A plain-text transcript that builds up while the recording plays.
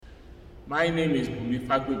My name is Bumi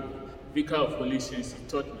Fagbemi, Vicar of Holy Saints in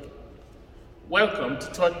Tottenham. Welcome to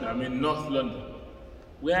Tottenham in North London,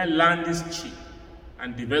 where land is cheap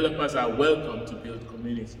and developers are welcome to build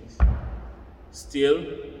communities. Still,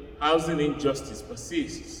 housing injustice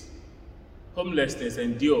persists, homelessness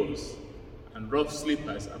endures, and rough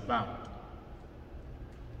sleepers abound.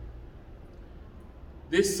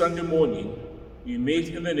 This Sunday morning, we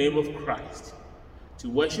meet in the name of Christ to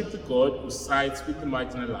worship the God who sides with the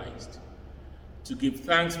marginalized, to give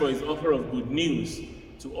thanks for his offer of good news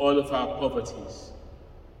to all of our poverties,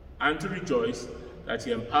 and to rejoice that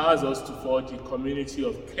he empowers us to forge a community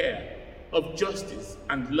of care, of justice,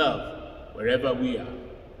 and love wherever we are.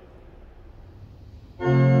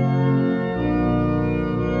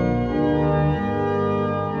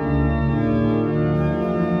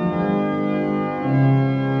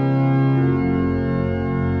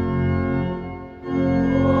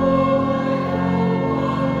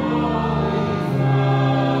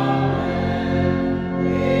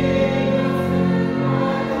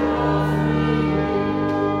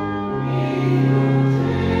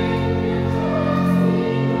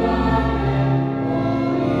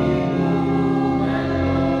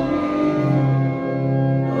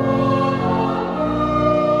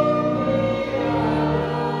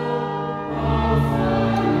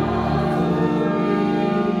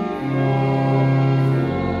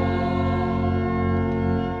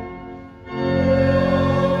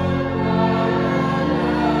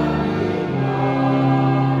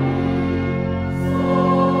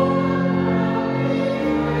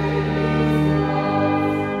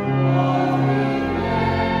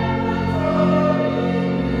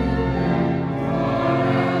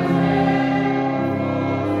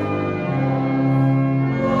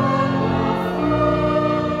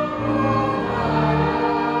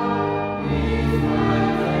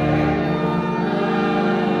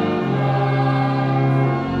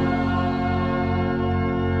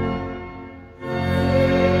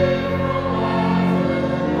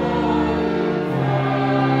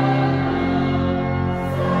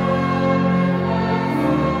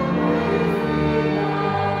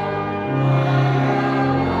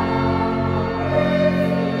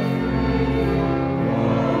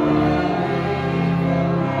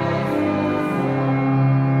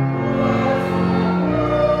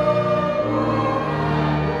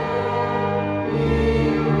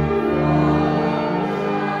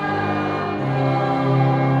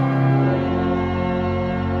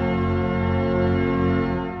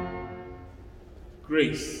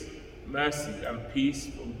 Grace, mercy, and peace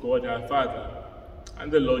from God our Father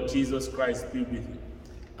and the Lord Jesus Christ be with you.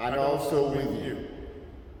 And also with you.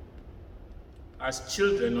 As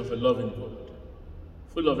children of a loving God,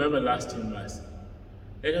 full of everlasting mercy,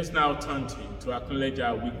 let us now turn to him to acknowledge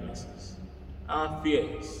our weaknesses, our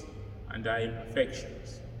fears, and our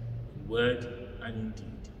imperfections, in word and in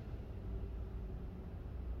deed.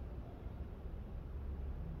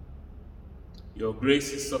 Your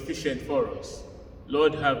grace is sufficient for us.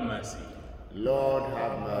 Lord, have mercy. Lord,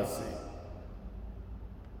 have mercy.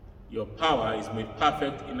 Your power is made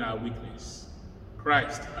perfect in our weakness.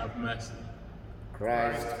 Christ, have mercy.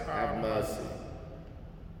 Christ, have mercy.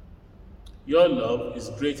 Your love is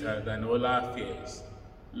greater than all our fears.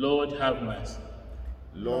 Lord, have mercy.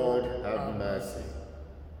 Lord, have mercy.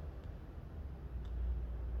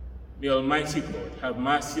 May Almighty God have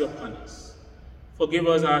mercy upon us, forgive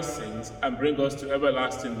us our sins, and bring us to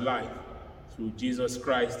everlasting life, through Jesus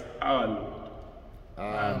Christ our Lord.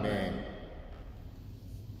 Amen.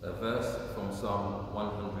 A verse from Psalm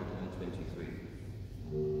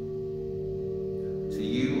 123. To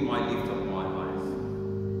you I lift up my eyes,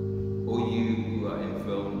 O you who are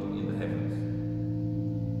enthroned in the heavens.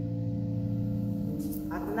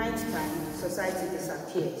 At night time, society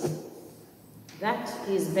disappears. That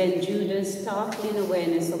is Ben Judah's startling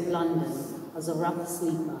awareness of London as a rough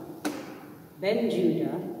sleeper. Ben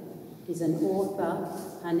Judah is an author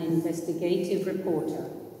and investigative reporter.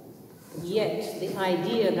 Yet the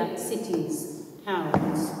idea that cities,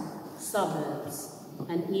 towns, suburbs,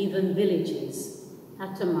 and even villages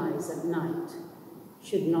atomize at night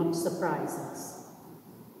should not surprise us.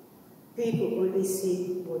 People only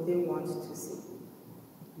see what they want to see.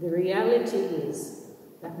 The reality is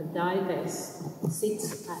that the diverse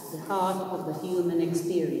sits at the heart of the human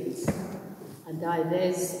experience, a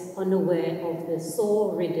diverse unaware of the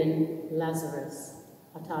sore-ridden Lazarus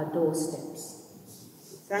at our doorsteps.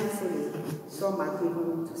 Thankfully, some are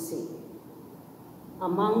able to see.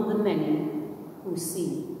 Among the many who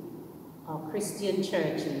see are Christian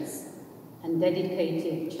churches and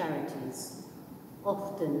dedicated charities,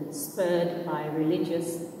 often spurred by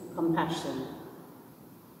religious compassion.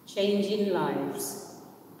 Changing Lives,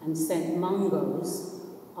 and St. Mungo's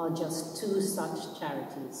are just two such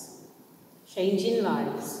charities. Changing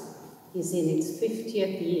Lives is in its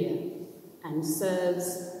 50th year and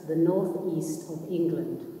serves the northeast of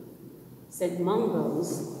England. St.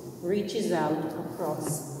 Mungo's reaches out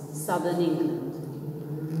across southern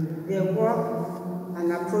England. Their work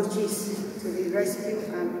and approaches to the rescue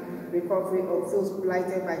and recovery of those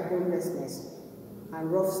blighted by homelessness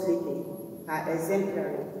and rough sleeping are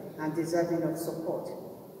exemplary and deserving of support.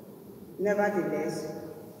 Nevertheless,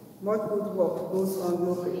 much good work goes on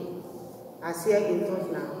locally, as here in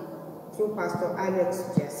Tottenham, through Pastor Alex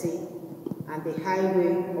Jesse and the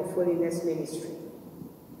Highway of Holiness Ministry.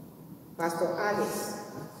 Pastor Alex,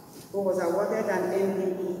 who was awarded an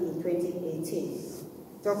MBE in 2018,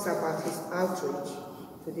 talks about his outreach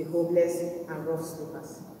to the homeless and rough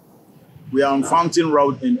sleepers. We are on Fountain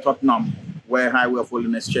Road in Tottenham, where Highway of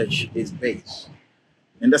Holiness Church is based.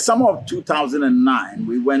 In the summer of 2009,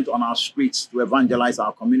 we went on our streets to evangelize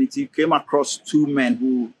our community, came across two men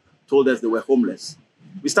who told us they were homeless.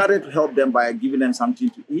 We started to help them by giving them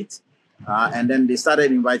something to eat, and then they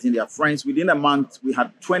started inviting their friends. Within a month, we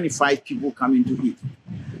had 25 people coming to eat.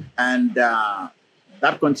 And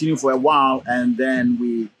that continued for a while, and then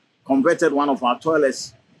we converted one of our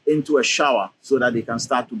toilets into a shower so that they can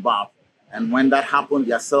start to bath. And when that happened,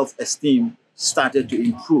 their self-esteem started to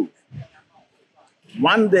improve.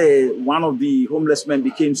 One day, one of the homeless men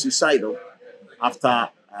became suicidal after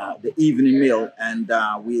the evening meal, and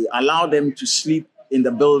we allowed them to sleep in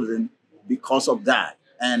the building because of that.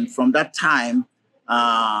 And from that time,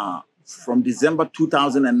 from December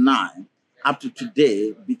 2009 up to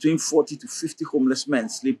today, between 40 to 50 homeless men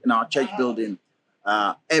sleep in our church building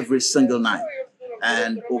every single night.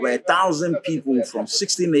 And over 1,000 people from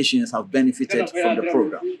 60 nations have benefited from the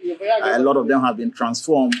program. A lot of them have been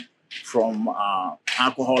transformed from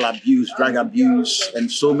alcohol abuse, drug abuse, and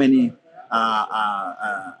so many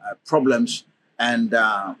problems. And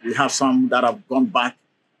we have some that have gone back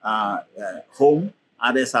home.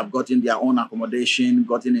 Others have gotten their own accommodation,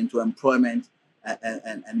 gotten into employment,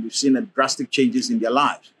 and we've seen drastic changes in their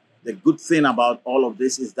lives. The good thing about all of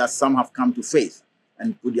this is that some have come to faith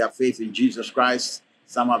and put their faith in Jesus Christ.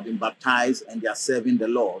 Some have been baptized and they are serving the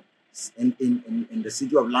Lord. In the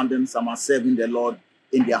city of London, some are serving the Lord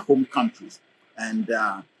in their home countries. And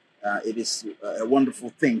it is a wonderful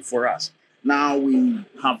thing for us. Now we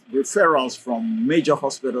have referrals from major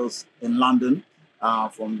hospitals in London,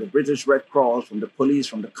 from the British Red Cross, from the police,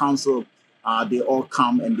 from the council. They all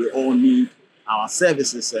come and they all need our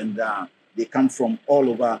services, and they come from all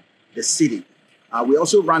over the city. We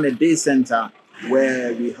also run a day center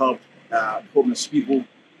where we help homeless people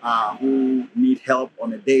who need help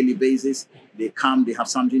on a daily basis. They come, they have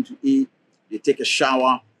something to eat, they take a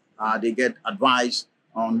shower, they get advice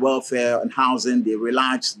on welfare and housing, they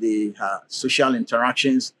relax, they social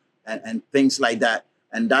interactions and things like that.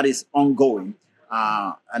 And that is ongoing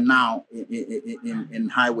and now in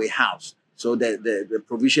Highway House. So the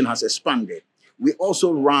provision has expanded. We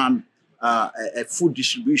also run a food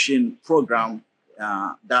distribution program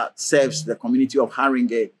that serves the community of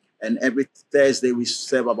Haringey. And every Thursday, we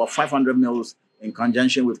serve about 500 meals in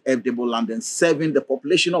conjunction with FW London, serving the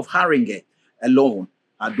population of Haringey alone,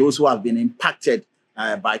 those who have been impacted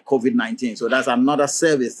by COVID-19. So that's another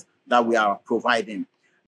service that we are providing.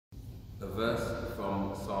 A verse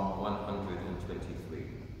from Psalm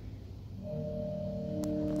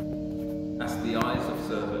 123. As the eyes of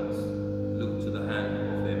servants look to the hand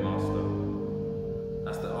of their master,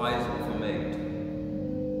 as the eyes of a maid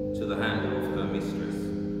to the hand of her mistress,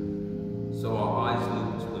 so our eyes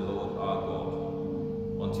look to the Lord our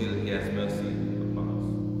God, until he has mercy upon us.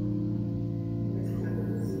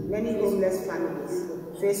 Many homeless families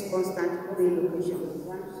face constant relocation,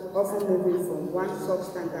 often moving from one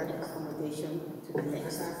substandard accommodation to the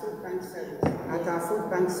next. At our food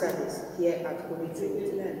bank service here at Holy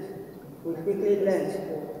Trinity, we quickly learned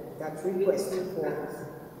that requests for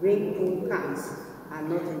green food cans are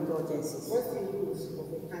not indulgences.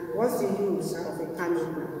 What's the use of a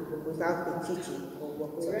canopy without a kitchen or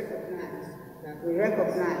worktop? We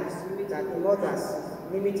recognize that mothers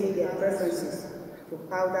limiting their preferences to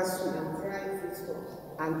powder soup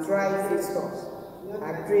and dry foodstuffs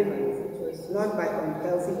are driven not by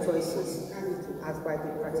unhealthy choices, as by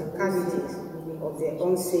the practicalities of their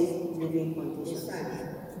unsafe living conditions.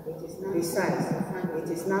 Besides, it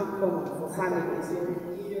is now common for families,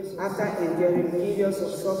 after enduring years of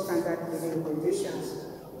substandard living conditions,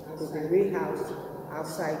 to be rehoused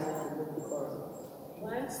outside the local borough.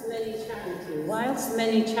 Whilst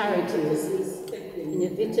many charities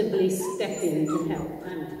inevitably step in to help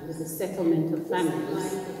with the settlement of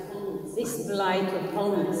families, This blight of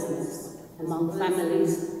homelessness among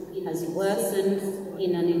families has worsened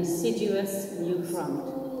in an insidious new front.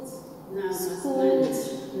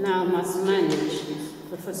 Schools now must manage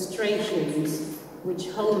the frustrations which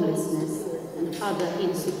homelessness and other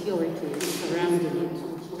insecurities surrounding it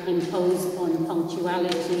impose on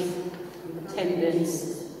punctuality,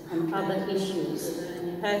 attendance, and other issues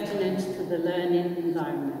pertinent to the learning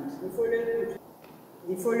environment.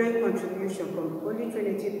 The following contribution from Holy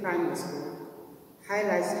Trinity Primary School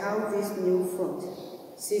highlights how this new front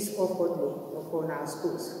sees upwardly upon our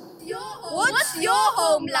schools. What's your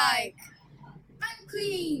home like?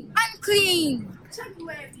 Unclean. Unclean.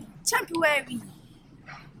 Temporary. Temporary.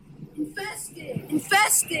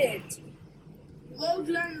 Infested. Rogue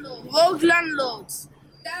landlords.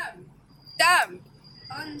 Damn.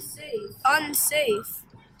 Unsafe.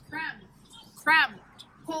 Cramped.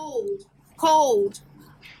 Cold.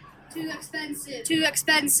 Too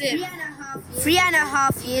expensive.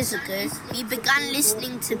 3.5 years ago, we began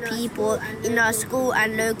listening to people in our school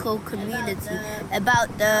and local community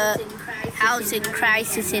about the housing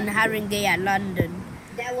crisis in Haringey and London.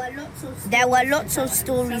 There were lots of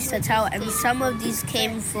stories to tell, and some of these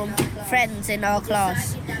came from friends in our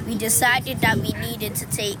class. We decided that we needed to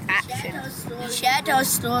take action. We shared our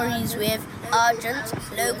stories with Argent,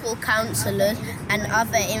 local councillors, and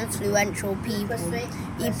other influential people.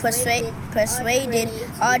 We persuaded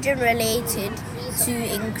Argent Related to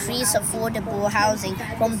increase affordable housing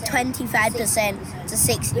from 25% to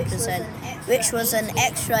 60%, which was an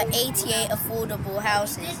extra 88 affordable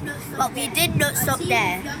houses. But we did not stop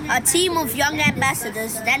there. Our team of young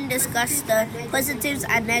ambassadors then discussed the positives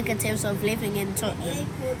and negatives of living in Tottenham.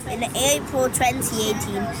 In April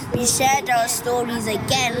 2018, we shared our stories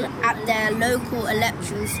again at the local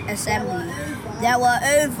elections assembly. There were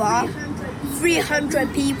over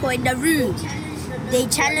 300 people in the room. They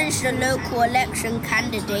challenged the local election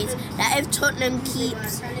candidates that if Tottenham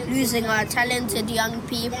keeps losing our talented young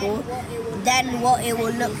people, then what it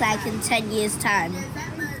will look like in 10 years' time.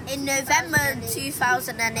 In November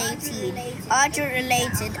 2018, Argent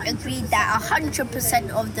Related agreed that 100%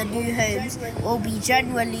 of the new homes will be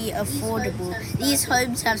genuinely affordable. These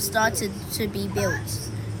homes have started to be built.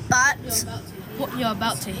 But what you're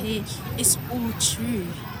about to hear is all true.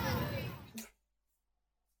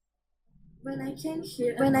 When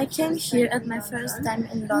I came here at my first time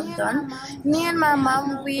in London, me and my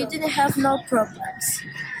mom, we didn't have no problems.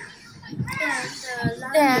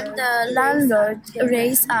 Then the landlord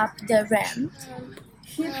raised up the rent.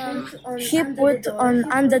 He put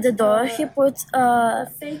on under the door. He put a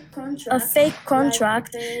fake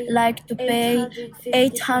contract, like to pay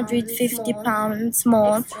 £850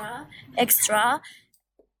 more extra.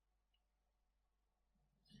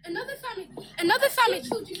 Another family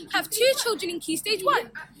have 2 children in Key Stage 1.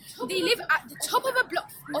 They live at the top of a block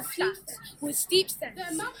of flats with steep stairs.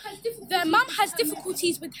 Their mum has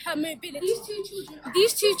difficulties with her mobility.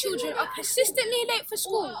 These two children are persistently late for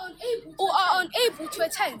school or are unable to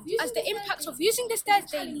attend, as the impact of using the stairs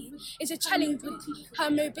daily is a challenge with her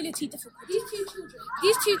mobility difficulties.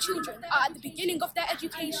 These 2 children are at the beginning of their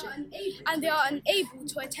education and they are unable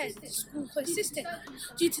to attend school consistently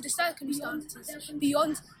due to the circumstances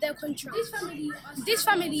beyond their control. This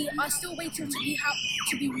family are still waiting to be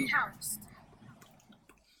rehoused.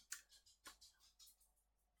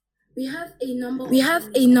 We have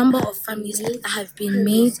a number of families that have been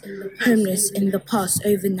made homeless in the past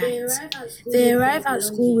overnight. They arrive at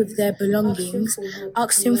school with their belongings,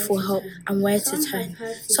 asking for help and where to turn.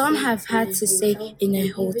 Some have had to stay in a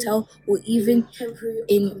hotel or even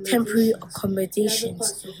in temporary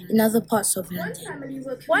accommodations in other parts of London.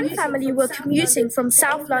 One family were commuting from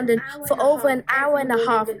South London for over an hour and a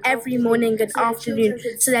half every morning and afternoon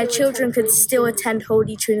so their children could still attend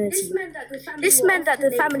Holy Trinity. This meant that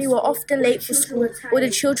the family were often late for school or the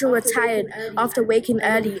children were tired after waking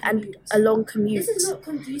early and a long commute.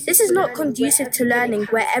 This is not conducive to learning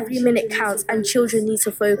where every minute counts and children need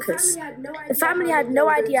to focus. The family had no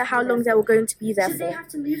idea how long they were going to be there for.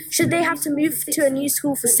 Should they have to move to a new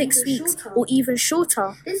school for 6 weeks or even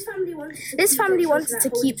shorter? This family wanted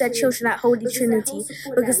to keep their children at Holy Trinity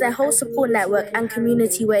because their whole support network and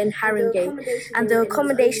community were in Haringey and the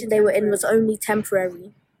accommodation they were in was only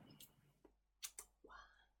temporary.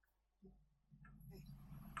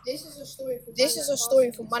 This is a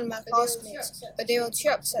story from one of my classmates, but they were too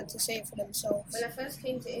upset to say it for themselves.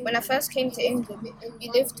 When I first came to England, we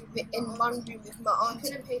lived in one room with my aunt.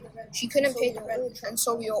 She couldn't pay the rent, and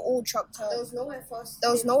so we were all chucked out. There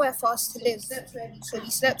was nowhere for us to live, so we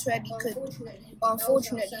slept where we could. But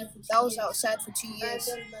unfortunately, that was outside for 2 years.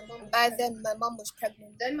 By then, my mum was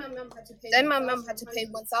pregnant. Then my mum had to pay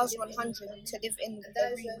 1,100 to live in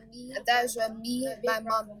the room. And that is where me, my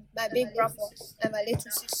mum, my big brother, and my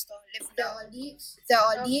little sister lived now. There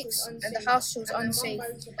are leaks, and the house feels unsafe.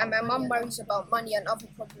 And my mum worries about money and other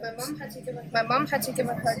problems. My mum had to give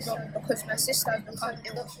up her job because my sister has become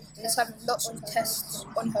ill and is having lots of tests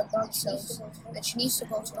on her blood cells. And she needs to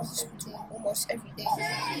go to the hospital almost every day.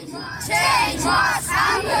 Change must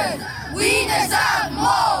happen. We deserve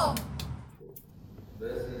more.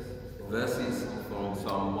 Verses from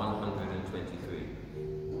Psalm 123.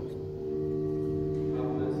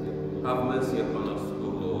 Have mercy upon us, O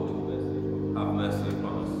Lord. Have mercy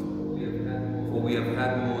upon us. For we have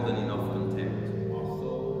had more than enough contempt.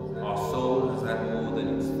 Our soul has had more than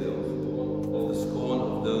its fill of the scorn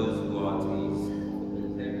of those who are at ease,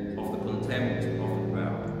 of the contempt of the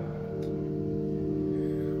proud.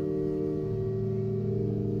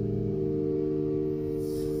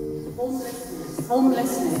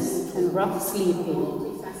 Homelessness and rough sleeping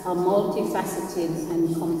are multifaceted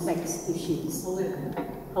and complex issues.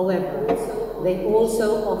 However, they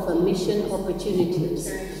also offer mission opportunities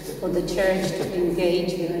for the church to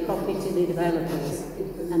engage with property developers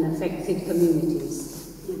and affected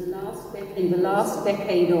communities. In the last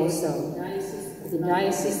decade or so, the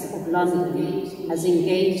Diocese of London has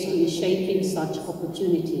engaged in shaping such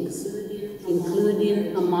opportunities,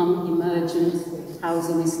 including among emergent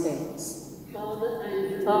housing estates.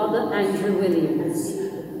 Father Andrew Williams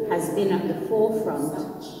has been at the forefront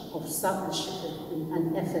of such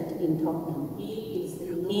an effort in Tottenham.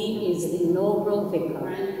 He is the inaugural vicar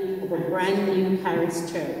of a brand new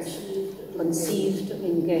parish church conceived to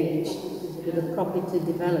engage with a property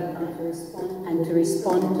developer and to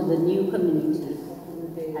respond to the new community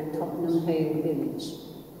at Tottenham Hale Village.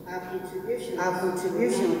 Our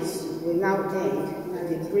contributions will now end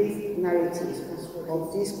with a brief narrative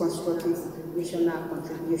of this constructive missional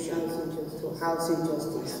contributions to housing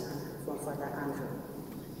justice from Father Andrew.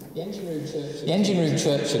 The Engine Room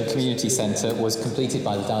Church and Community Centre was completed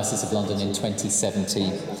by the Diocese of London in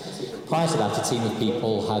 2017. Prior to that, a team of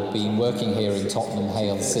people had been working here in Tottenham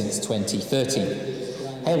Hale since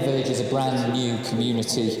 2013. Hale Village is a brand new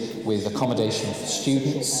community with accommodation for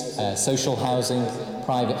students, social housing,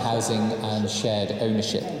 private housing and shared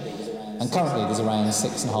ownership. And currently there's around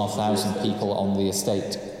 6,500 people on the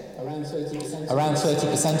estate. Around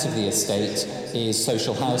 30% of the estate is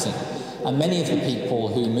social housing, and many of the people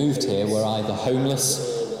who moved here were either homeless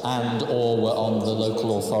and or were on the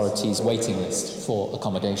local authorities' waiting list for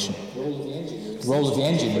accommodation. The role of the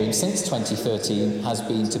Engine Room since 2013 has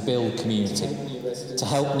been to build community, to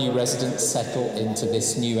help new residents settle into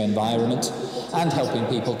this new environment and helping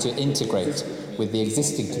people to integrate with the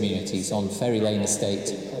existing communities on Ferry Lane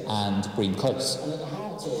Estate and Bream Close.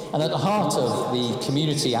 And at the heart of the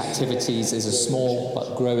community activities is a small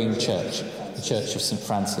but growing church, the Church of St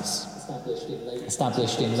Francis.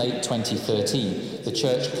 Established in late 2013, the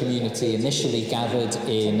church community initially gathered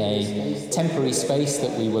in a temporary space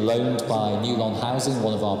that we were loaned by Newlon Housing,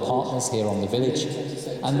 one of our partners here on the village.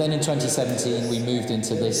 And then in 2017, we moved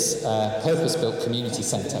into this purpose-built community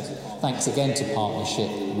centre, thanks again to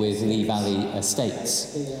partnership with Lee Valley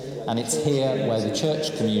Estates. And it's here where the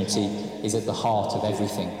church community is at the heart of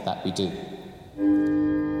everything that we do.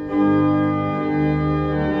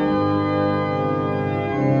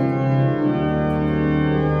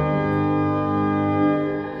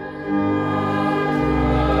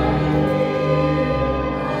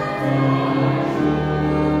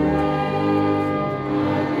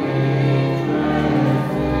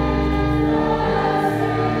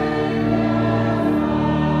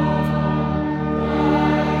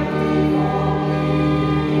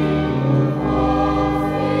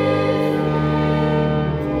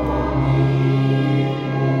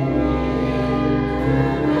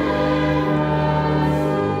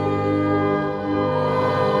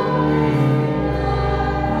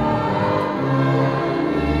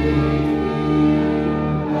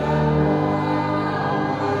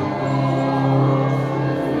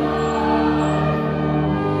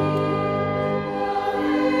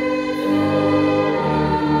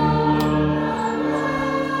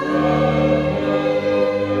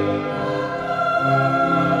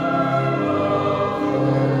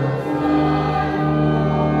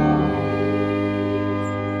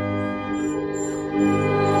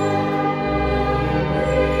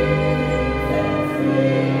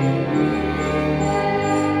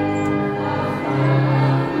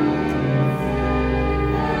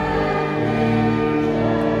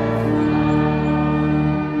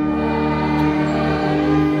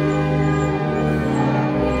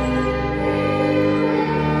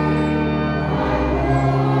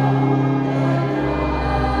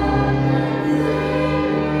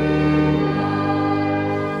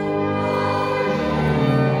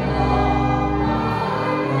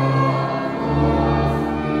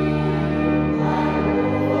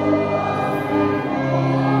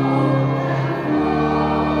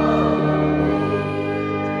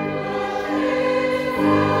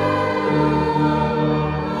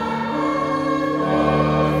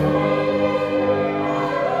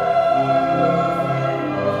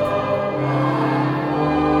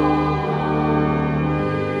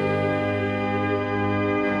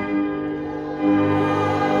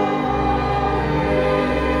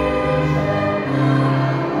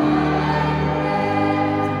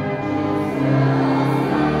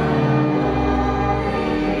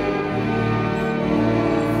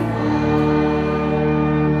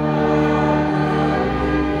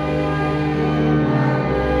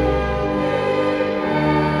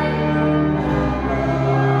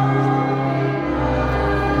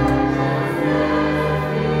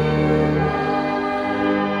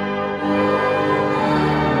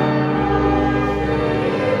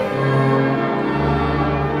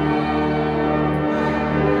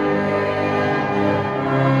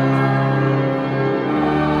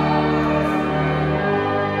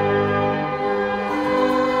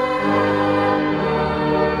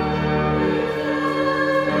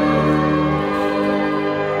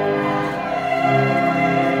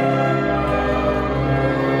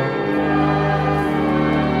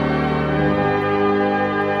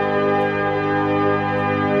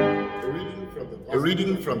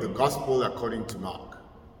 from the Gospel according to Mark.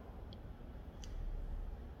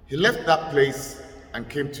 He left that place and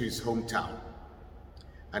came to his hometown,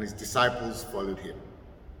 and his disciples followed him.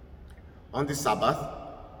 On the Sabbath,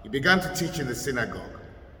 he began to teach in the synagogue,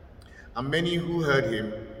 and many who heard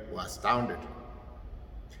him were astounded.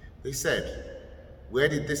 They said, "Where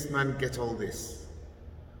did this man get all this?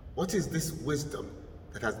 What is this wisdom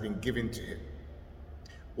that has been given to him?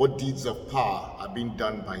 What deeds of power are being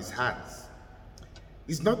done by his hands?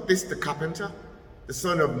 Is not this the carpenter, the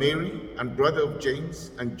son of Mary, and brother of James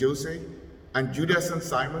and Joseph, and Judas and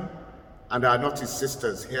Simon? And are not his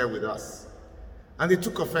sisters here with us?" And they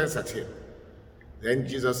took offense at him. Then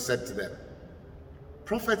Jesus said to them,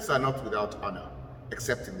 "Prophets are not without honor,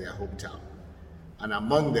 except in their hometown, and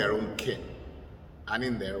among their own kin, and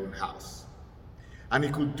in their own house." And he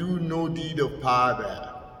could do no deed of power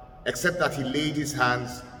there, except that he laid his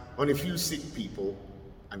hands on a few sick people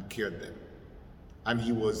and cured them. And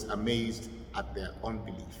he was amazed at their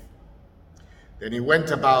unbelief. Then he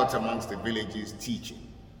went about amongst the villages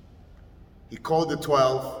teaching. He called the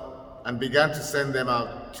 12 and began to send them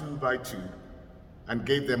out 2 by 2, and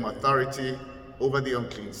gave them authority over the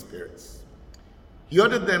unclean spirits. He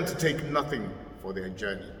ordered them to take nothing for their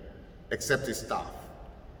journey, except a staff,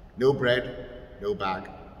 no bread, no bag,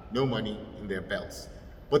 no money in their belts,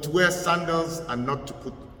 but to wear sandals and not to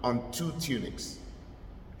put on 2 tunics.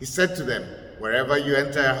 He said to them, "Wherever you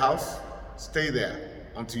enter a house, stay there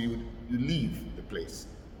until you leave the place.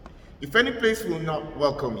 If any place will not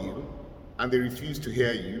welcome you, and they refuse to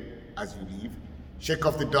hear you as you leave, shake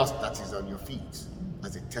off the dust that is on your feet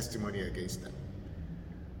as a testimony against them."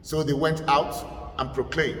 So they went out and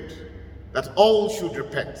proclaimed that all should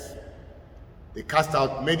repent. They cast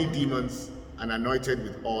out many demons and anointed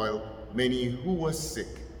with oil many who were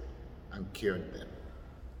sick and cured them.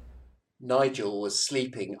 Nigel was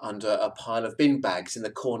sleeping under a pile of bin bags in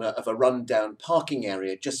the corner of a run-down parking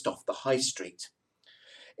area just off the high street.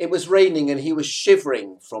 It was raining and he was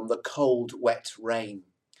shivering from the cold, wet rain.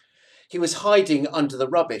 He was hiding under the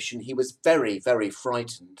rubbish and he was very, very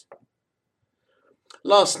frightened.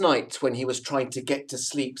 Last night, when he was trying to get to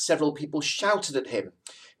sleep, several people shouted at him,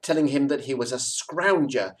 telling him that he was a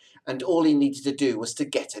scrounger and all he needed to do was to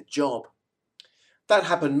get a job. That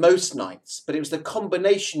happened most nights, but it was the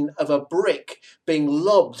combination of a brick being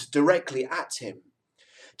lobbed directly at him,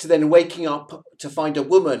 to then waking up to find a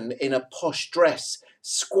woman in a posh dress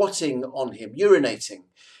squatting on him, urinating,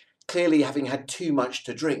 clearly having had too much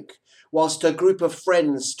to drink, whilst a group of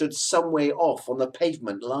friends stood some way off on the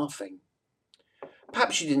pavement laughing.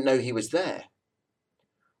 Perhaps she didn't know he was there.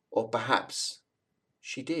 Or perhaps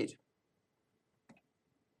she did.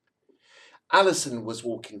 Alison was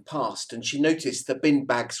walking past and she noticed the bin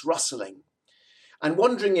bags rustling. And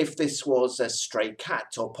wondering if this was a stray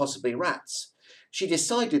cat or possibly rats, she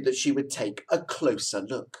decided that she would take a closer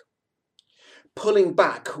look. Pulling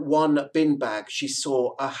back one bin bag, she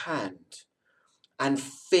saw a hand, and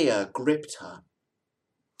fear gripped her.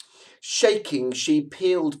 Shaking, she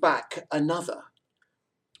peeled back another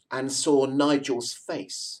and saw Nigel's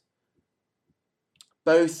face.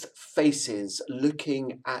 Both faces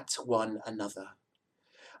looking at one another,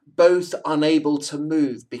 both unable to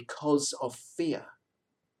move because of fear.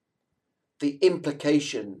 The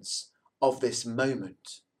implications of this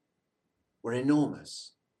moment were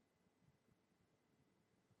enormous.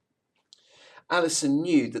 Alison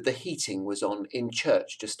knew that the heating was on in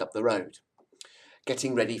church just up the road,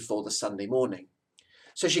 getting ready for the Sunday morning.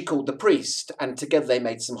 So she called the priest, and together they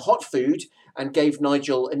made some hot food and gave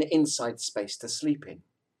Nigel an inside space to sleep in.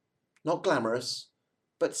 Not glamorous,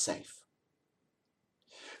 but safe.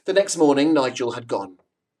 The next morning, Nigel had gone.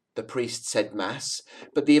 The priest said mass,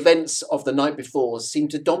 but the events of the night before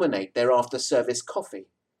seemed to dominate their after-service coffee.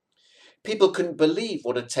 People couldn't believe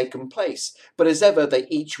what had taken place, but as ever, they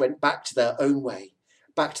each went back to their own way,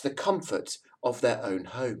 back to the comfort of their own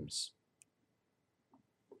homes.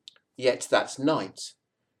 Yet that night,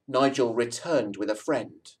 Nigel returned with a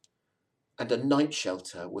friend, and a night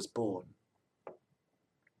shelter was born.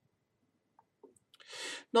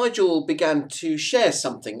 Nigel began to share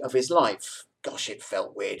something of his life. Gosh, it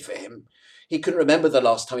felt weird for him. He couldn't remember the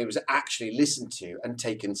last time he was actually listened to and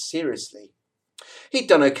taken seriously. He'd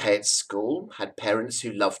done okay at school, had parents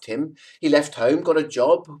who loved him. He left home, got a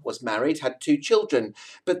job, was married, had 2 children,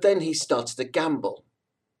 but then he started to gamble.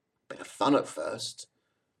 Bit of fun at first,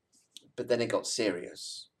 but then it got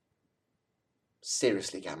serious.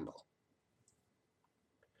 Seriously gamble.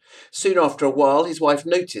 Soon after a while, his wife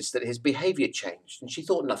noticed that his behaviour changed, and she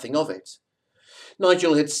thought nothing of it.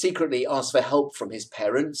 Nigel had secretly asked for help from his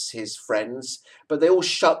parents, his friends, but they all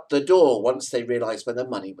shut the door once they realised where the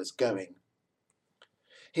money was going.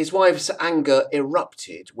 His wife's anger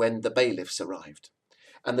erupted when the bailiffs arrived,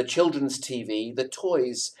 and the children's TV, the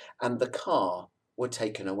toys, and the car were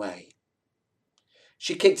taken away.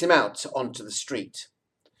 She kicked him out onto the street,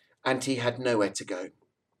 and he had nowhere to go.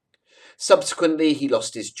 Subsequently, he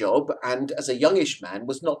lost his job, and as a youngish man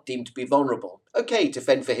was not deemed to be vulnerable, okay to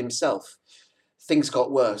fend for himself. Things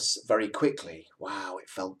got worse very quickly. Wow, it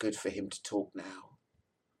felt good for him to talk now.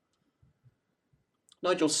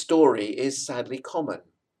 Nigel's story is sadly common.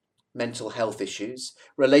 Mental health issues,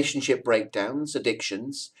 relationship breakdowns,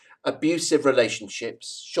 addictions, abusive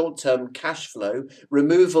relationships, short-term cash flow,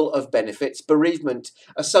 removal of benefits, bereavement,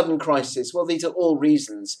 a sudden crisis. Well, these are all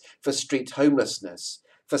reasons for street homelessness,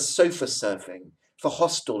 for sofa surfing, for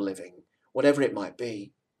hostel living, whatever it might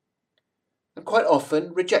be. And quite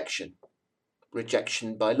often, rejection.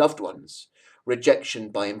 Rejection by loved ones, rejection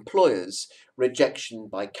by employers, rejection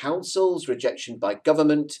by councils, rejection by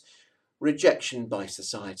government, rejection by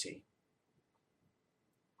society.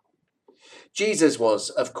 Jesus was,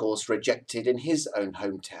 of course, rejected in his own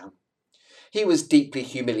hometown. He was deeply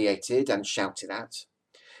humiliated and shouted at.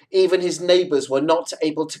 Even his neighbours were not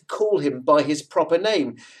able to call him by his proper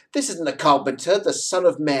name. This isn't the carpenter, the son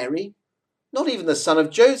of Mary, not even the son of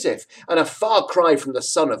Joseph, and a far cry from the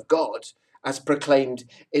Son of God, as proclaimed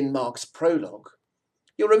in Mark's prologue.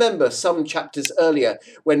 You'll remember some chapters earlier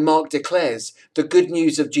when Mark declares the good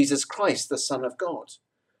news of Jesus Christ, the Son of God.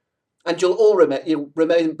 And you'll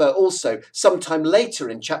remember also sometime later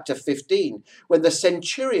in chapter 15 when the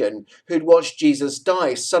centurion who'd watched Jesus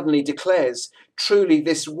die suddenly declares, truly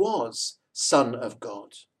this was Son of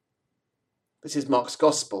God. This is Mark's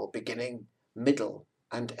gospel, beginning, middle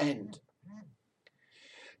and end.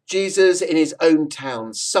 Jesus in his own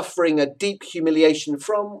town, suffering a deep humiliation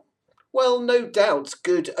from, well, no doubt,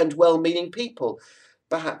 good and well-meaning people,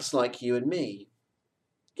 perhaps like you and me.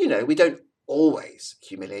 You know, we don't always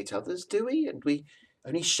humiliate others, do we? And we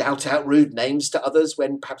only shout out rude names to others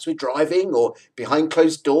when perhaps we're driving or behind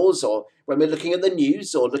closed doors or when we're looking at the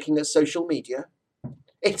news or looking at social media.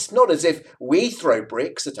 It's not as if we throw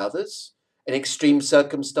bricks at others in extreme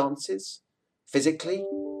circumstances, physically,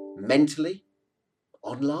 mentally,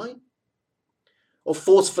 online, or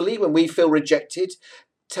forcefully when we feel rejected,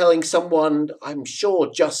 telling someone, I'm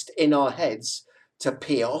sure just in our heads, to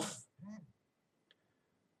pee off.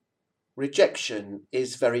 Rejection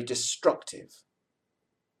is very destructive.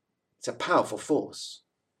 It's a powerful force,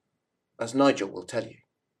 as Nigel will tell you.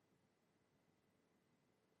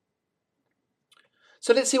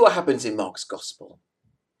 So let's see what happens in Mark's Gospel.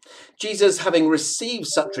 Jesus, having received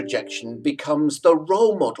such rejection, becomes the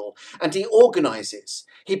role model, and he organises.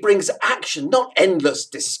 He brings action, not endless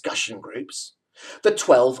discussion groups. The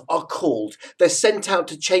 12 are called. They're sent out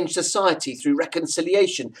to change society through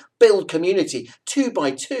reconciliation, build community, 2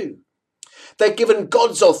 by 2. They're given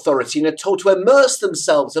God's authority and are told to immerse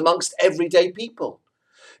themselves amongst everyday people.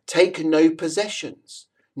 Take no possessions,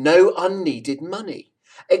 no unneeded money.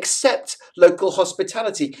 Accept local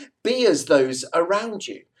hospitality. Be as those around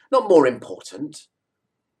you, not more important.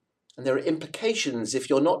 And there are implications if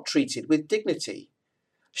you're not treated with dignity.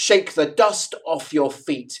 Shake the dust off your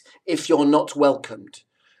feet if you're not welcomed,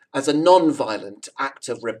 as a non-violent act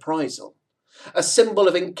of reprisal, a symbol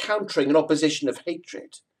of encountering an opposition of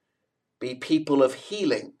hatred. Be people of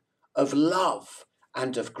healing, of love,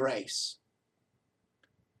 and of grace.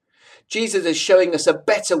 Jesus is showing us a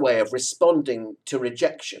better way of responding to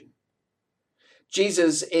rejection.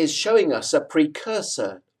 Jesus is showing us a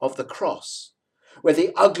precursor of the cross, where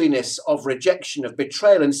the ugliness of rejection, of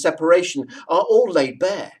betrayal and separation are all laid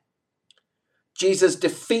bare. Jesus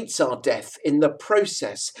defeats our death in the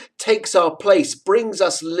process, takes our place, brings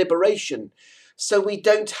us liberation, so we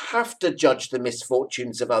don't have to judge the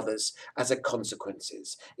misfortunes of others as a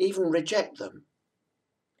consequences, even reject them.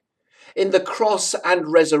 In the cross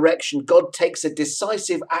and resurrection, God takes a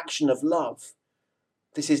decisive action of love.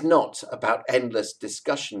 This is not about endless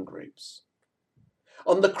discussion groups.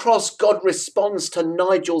 On the cross, God responds to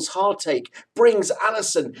Nigel's heartache, brings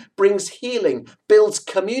Alison, brings healing, builds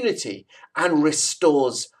community, and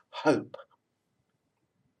restores hope.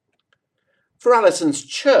 For Alison's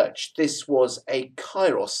church, this was a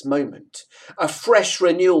kairos moment, a fresh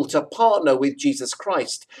renewal to partner with Jesus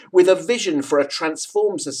Christ, with a vision for a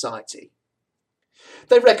transformed society.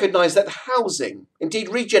 They recognise that housing, indeed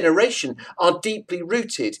regeneration, are deeply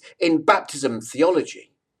rooted in baptism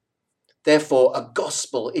theology, therefore a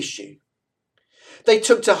gospel issue. They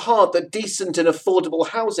took to heart that decent and affordable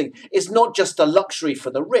housing is not just a luxury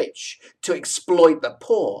for the rich to exploit the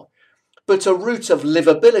poor, but a root of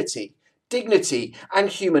livability, dignity and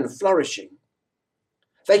human flourishing.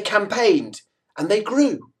 They campaigned and they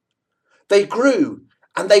grew. They grew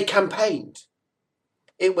And they campaigned.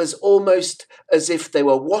 It was almost as if they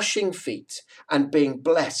were washing feet and being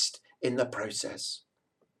blessed in the process.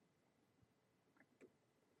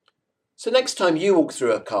 So next time you walk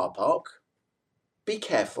through a car park, be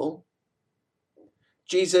careful.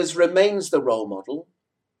 Jesus remains the role model,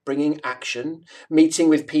 bringing action, meeting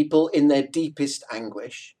with people in their deepest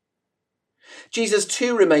anguish. Jesus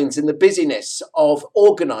too remains in the busyness of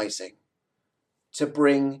organising to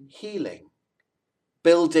bring healing,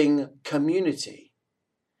 building community,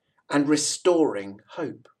 and restoring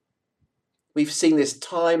hope. We've seen this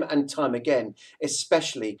time and time again,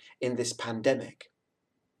 especially in this pandemic.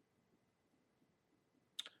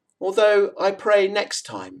 Although I pray next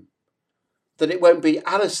time that it won't be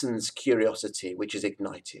Alison's curiosity which is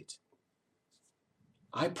ignited.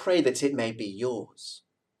 I pray that it may be yours.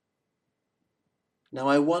 Now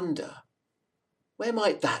I wonder, where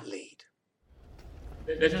might that lead?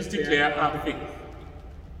 Let us declare our faith.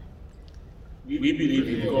 We believe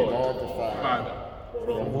in God, the Father,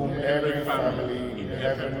 from whom every family in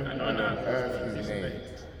heaven and on earth is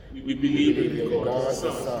named. We believe in God the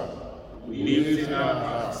Son, who lives in our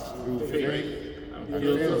hearts through faith and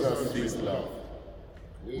fills us with his love.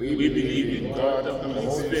 We believe in God the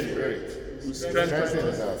Holy Spirit, who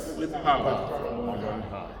strengthens us with power from on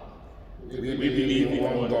high. We believe in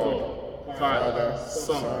one God, Father,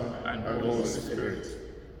 Son, and Holy Spirit.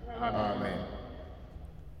 Amen.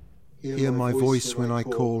 Hear my voice when I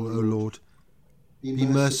call, O Lord. Be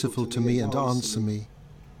merciful to me and answer me.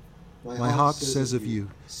 My heart says of you,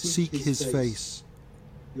 seek his face.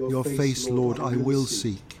 Your face, Lord, I will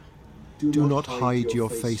seek. Do not hide your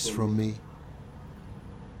face from me.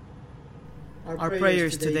 Our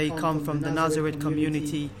prayers today come from the Nazareth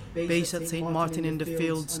community based at St. Martin in the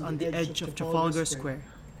Fields on the edge of Trafalgar Square.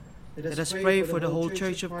 Let us pray for the whole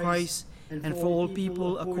Church of Christ and for all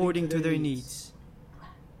people according to their needs.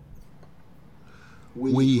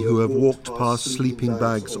 We who have walked past sleeping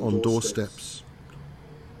bags on doorsteps.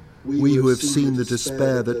 We who have seen the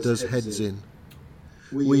despair that does heads in.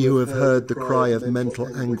 We who have heard the cry of mental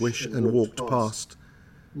anguish and walked past,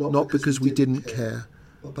 not because we didn't care,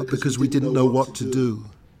 but because we didn't know what to do.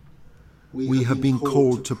 We have been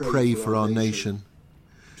called to pray for our nation,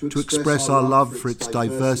 to express our love for its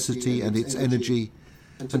diversity and its energy,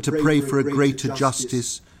 and to pray for a greater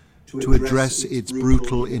justice, to address its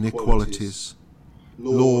brutal inequalities.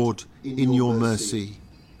 Lord, in your mercy,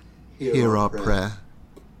 hear our prayer.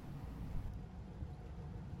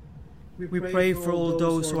 We pray for all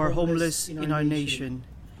those who are homeless in our nation,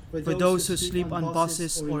 for those who sleep on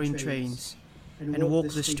buses or in trains, and walk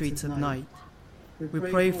the streets at night. We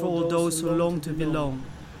pray for all those who long to belong,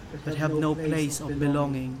 but have no place of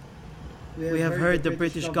belonging. We have heard the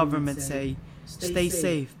British government say, stay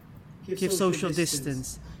safe, keep social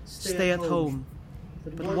distance, stay at home.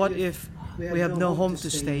 But what if we have no home to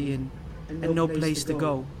stay in and no place to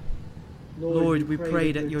go? Lord, we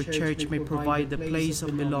pray that your church may provide the place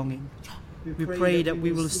of belonging. We pray that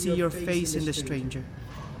we will see your face in the stranger.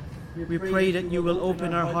 We pray that you will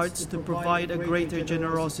open our hearts to provide a greater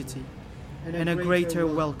generosity and a greater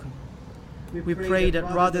welcome. We pray that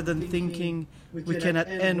rather than thinking we cannot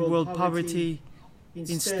end world poverty,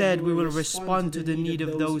 instead we will respond to the need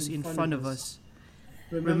of those in front of us,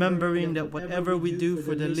 remembering that whatever we do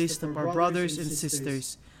for the least of our brothers and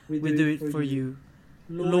sisters, we do it for you.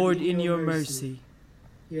 Lord, in your mercy,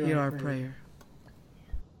 hear our prayer.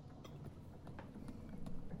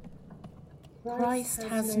 Christ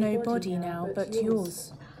has no body now but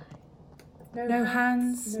yours. No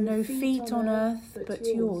hands, no feet on earth but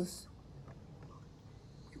yours.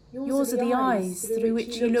 Yours are the eyes through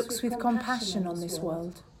which he looks with compassion on this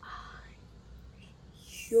world.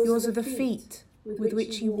 Yours are the feet with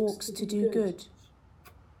which he walks to do good.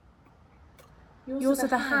 Yours are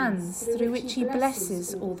the hands through which he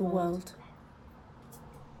blesses all the world.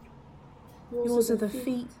 Yours are the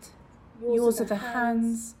feet, yours are the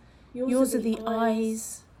hands, yours are the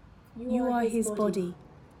eyes, you are his body.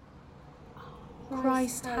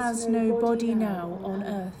 Christ has no body now on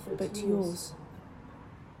earth but yours.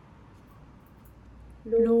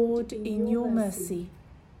 Lord, in your mercy,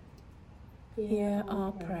 hear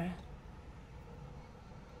our prayer.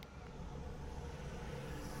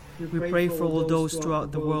 We pray for all those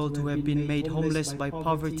throughout the world who have been made homeless by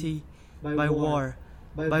poverty, by war,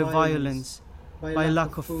 by violence, by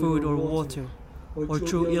lack of food or water, or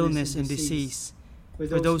through illness and disease,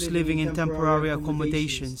 for those living in temporary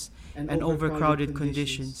accommodations and overcrowded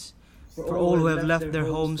conditions, for all who have left their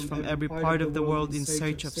homes from every part of the world in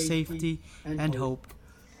search of safety and hope.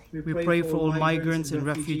 We pray for all migrants and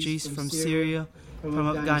refugees from Syria,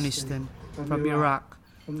 from Afghanistan, from Iraq,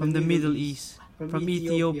 from the Middle East, from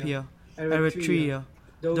Ethiopia, Eritrea,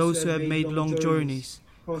 those who have made long journeys,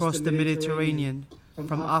 crossed the Mediterranean,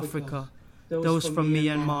 from Africa, those from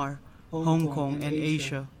Myanmar, Hong Kong, and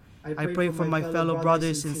Asia. I pray for my fellow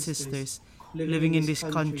brothers and sisters living in this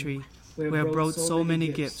country who have brought so many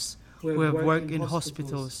gifts, who have worked in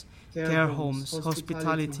hospitals, care homes,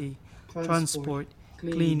 hospitality, transport,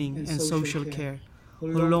 cleaning, and social care,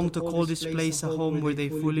 who long to call this place a home where they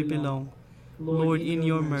fully belong. Lord, in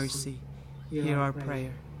your mercy, hear our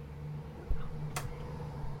prayer.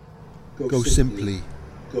 Go simply,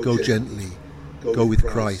 go gently, go with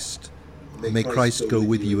Christ. May Christ go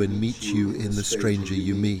with you and meet you in the stranger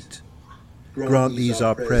you meet. Grant these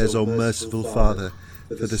our prayers, O merciful Father,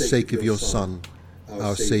 for the sake of your Son,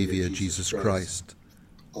 our Saviour, Jesus Christ.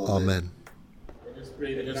 Amen.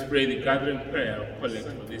 Let us pray the gathering prayer of collect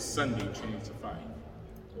for this Sunday, 25.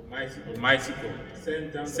 Almighty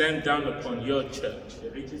God, send down upon your church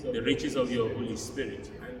the riches of your Holy Spirit,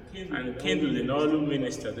 and kindle in all who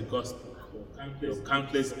minister the gospel your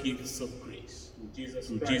countless gifts of grace.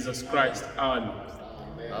 Through Jesus Christ our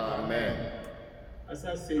Lord. Amen.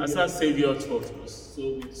 As our Saviour taught us,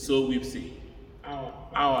 so we say,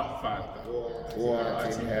 Our Father, who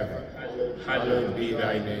art in heaven, hallowed be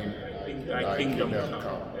thy name. Thy kingdom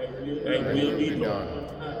come, thy will be done,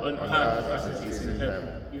 on earth as it is in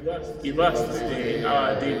heaven. Give us this day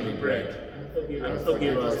our daily bread, and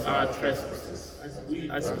forgive us our trespasses,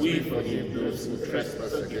 as we forgive those who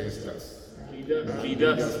trespass against us. Lead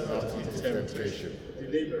us not into temptation,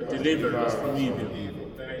 deliver us from evil.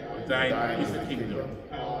 Thine is the kingdom,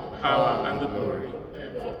 power, and the glory,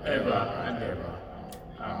 forever and ever.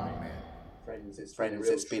 Amen. Friends,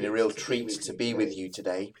 it's been a real treat to be with you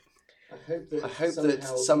today. I hope that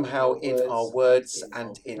somehow in our words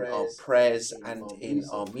and in our prayers and in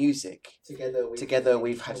our music, together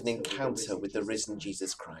we've had an encounter with the risen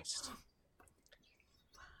Jesus Christ.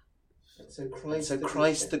 So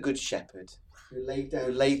Christ the Good Shepherd, who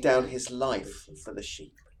laid down his life for the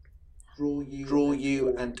sheep, draw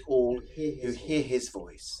you and all who hear his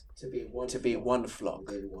voice to be one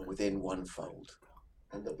flock within one fold.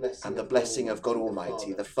 And the blessing of God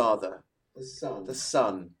Almighty, the Father, the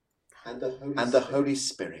Son, and the Holy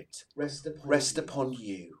Spirit rest upon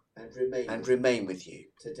you and remain with you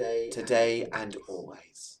today and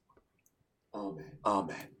always.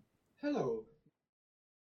 Amen. Hello,